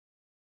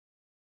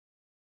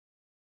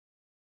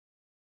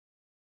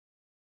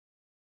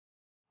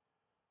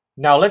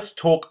Now let's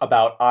talk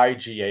about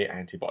IgA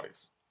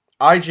antibodies.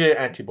 IgA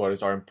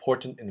antibodies are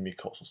important in the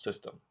mucosal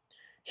system.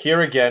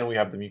 Here again we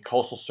have the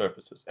mucosal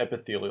surfaces,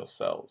 epithelial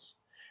cells,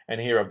 and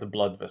here we have the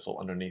blood vessel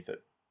underneath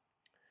it.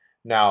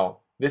 Now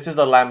this is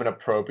the lamina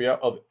propria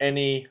of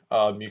any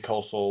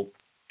mucosal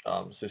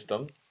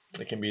system.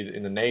 It can be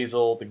in the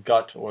nasal, the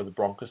gut, or the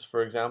bronchus,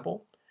 for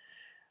example.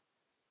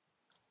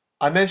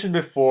 I mentioned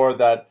before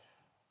that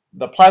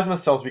the plasma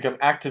cells become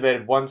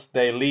activated once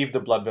they leave the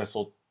blood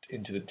vessel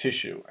into the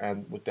tissue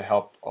and with the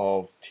help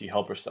of T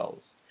helper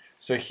cells.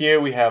 So here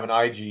we have an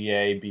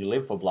IgA B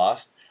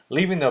lymphoblast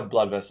leaving the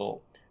blood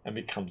vessel and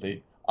becomes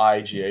a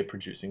IgA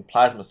producing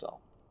plasma cell.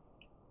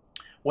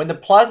 When the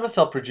plasma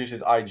cell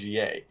produces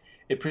IgA,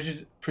 it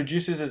produces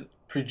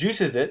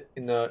it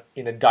in a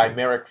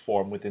dimeric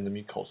form within the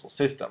mucosal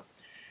system.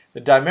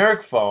 The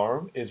dimeric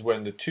form is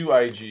when the two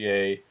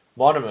IgA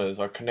monomers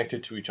are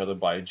connected to each other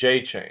by a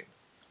J chain.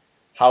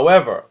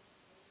 However,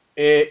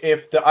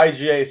 if the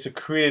IgA is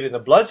secreted in the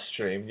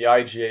bloodstream, the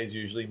IgA is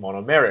usually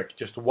monomeric,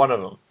 just one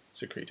of them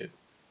secreted,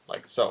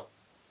 like so.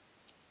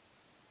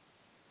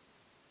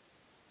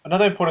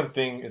 Another important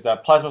thing is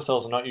that plasma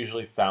cells are not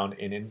usually found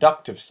in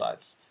inductive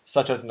sites,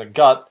 such as in the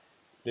gut,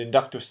 the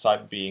inductive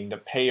site being the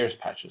Peyer's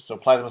patches. So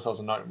plasma cells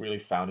are not really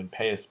found in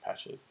Peyer's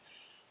patches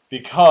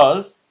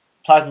because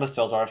plasma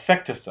cells are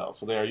effector cells,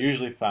 so they are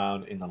usually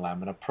found in the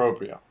lamina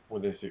propria,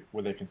 where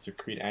they can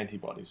secrete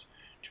antibodies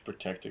to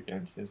protect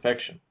against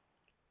infection.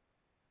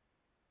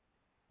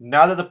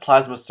 Now that the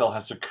plasma cell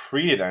has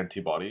secreted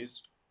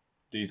antibodies,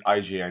 these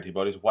IgA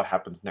antibodies, what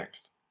happens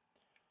next?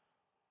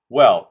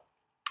 Well,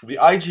 the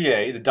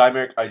IgA, the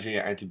dimeric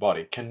IgA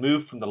antibody, can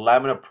move from the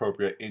lamina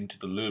propria into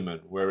the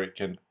lumen, where it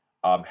can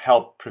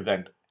help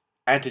prevent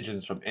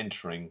antigens from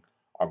entering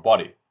our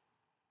body,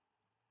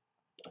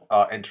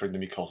 entering the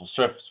mucosal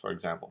surface, for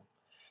example.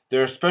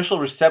 There are special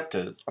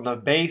receptors on the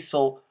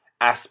basal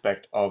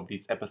aspect of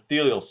these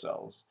epithelial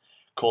cells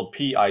called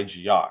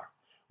PIGR,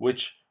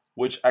 which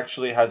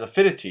actually has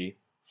affinity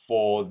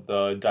for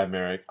the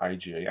dimeric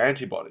IgA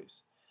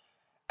antibodies.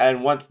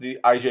 And once the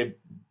IgA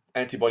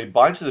antibody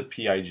binds to the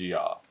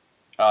PIGR,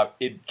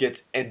 it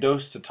gets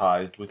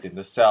endositized within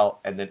the cell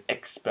and then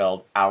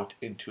expelled out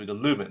into the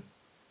lumen.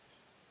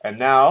 And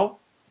now,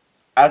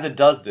 as it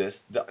does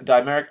this, the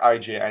dimeric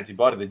IgA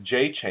antibody, the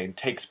J chain,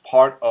 takes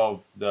part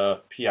of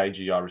the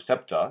PIGR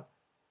receptor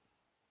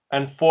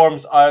and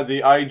forms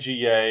the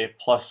IgA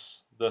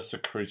plus the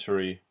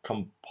secretory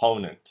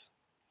component.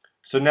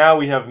 So now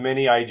we have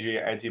many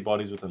IgA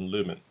antibodies within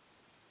lumen.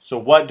 So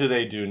what do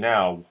they do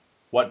now?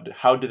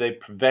 How do they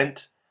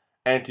prevent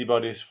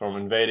antibodies from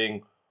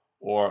invading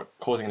or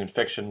causing an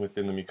infection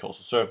within the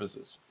mucosal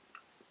surfaces?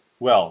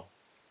 Well,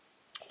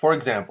 for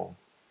example,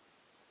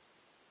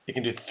 it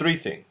can do three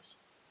things.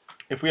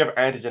 If we have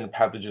antigen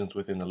pathogens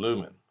within the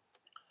lumen,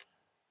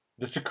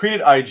 the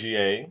secreted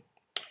IgA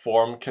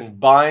form can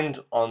bind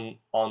on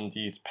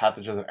these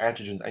pathogens and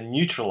antigens and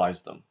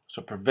neutralize them,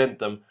 so prevent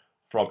them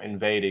from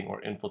invading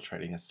or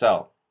infiltrating a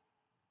cell.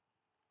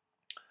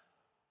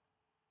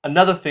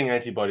 Another thing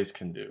antibodies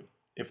can do,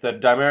 if the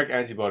dimeric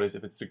antibodies,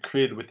 if it's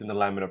secreted within the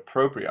lamina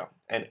propria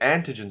and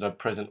antigens are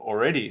present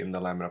already in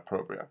the lamina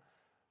propria,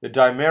 the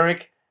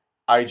dimeric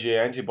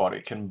IgA antibody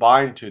can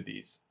bind to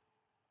these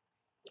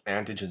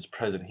antigens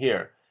present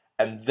here,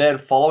 and then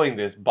following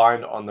this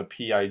bind on the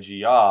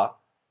PIGR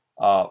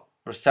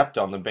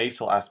receptor on the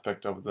basal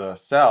aspect of the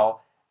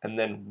cell, and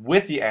then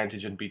with the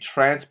antigen be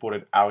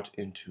transported out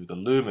into the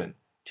lumen,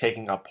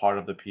 taking up part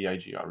of the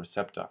PIGR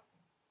receptor.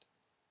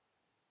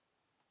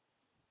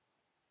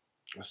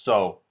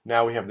 So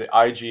now we have the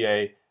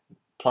IgA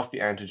plus the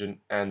antigen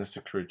and the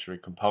secretory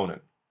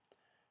component.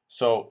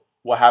 So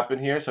what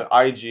happened here? So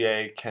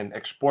IgA can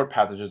export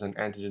pathogens and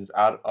antigens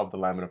out of the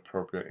lamina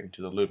propria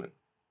into the lumen.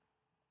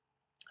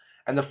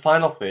 And the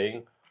final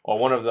thing, or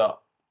one of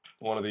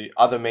the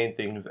other main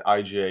things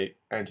IgA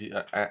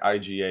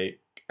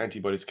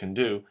antibodies can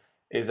do,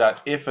 is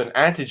that if an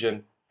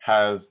antigen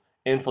has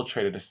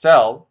infiltrated a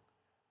cell,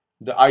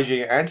 the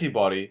IgA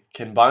antibody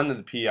can bind to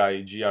the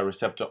PIGR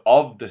receptor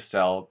of the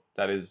cell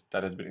that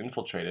has been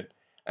infiltrated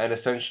and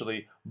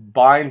essentially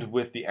bind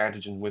with the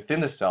antigen within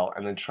the cell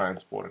and then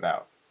transport it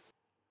out.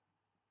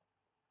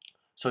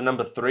 So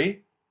number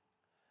three,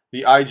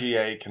 the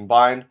IgA can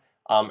bind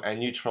and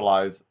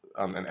neutralize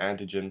an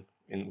antigen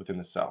within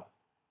the cell.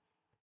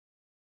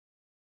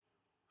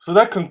 So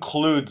that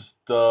concludes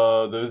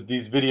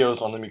these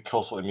videos on the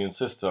mucosal immune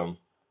system.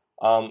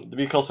 The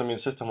mucosal immune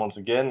system, once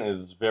again,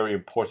 is very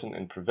important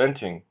in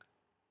preventing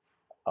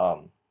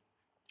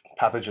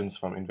pathogens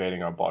from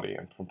invading our body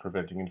and from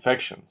preventing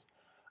infections.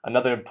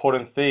 Another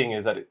important thing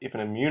is that if an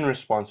immune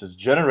response is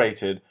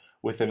generated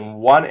within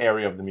one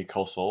area of the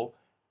mucosal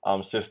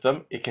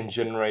system, it can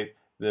generate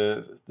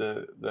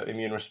the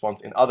immune response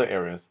in other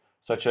areas,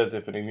 such as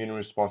if an immune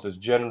response is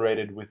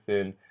generated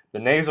within the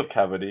nasal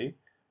cavity,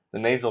 the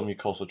nasal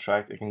mucosal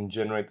tract, it can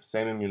generate the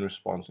same immune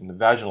response in the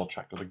vaginal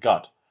tract or the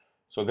gut.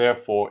 So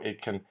therefore,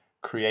 it can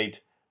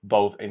create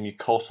both a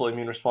mucosal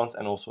immune response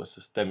and also a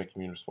systemic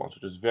immune response,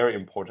 which is very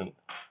important,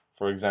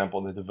 for example,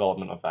 in the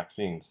development of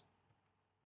vaccines.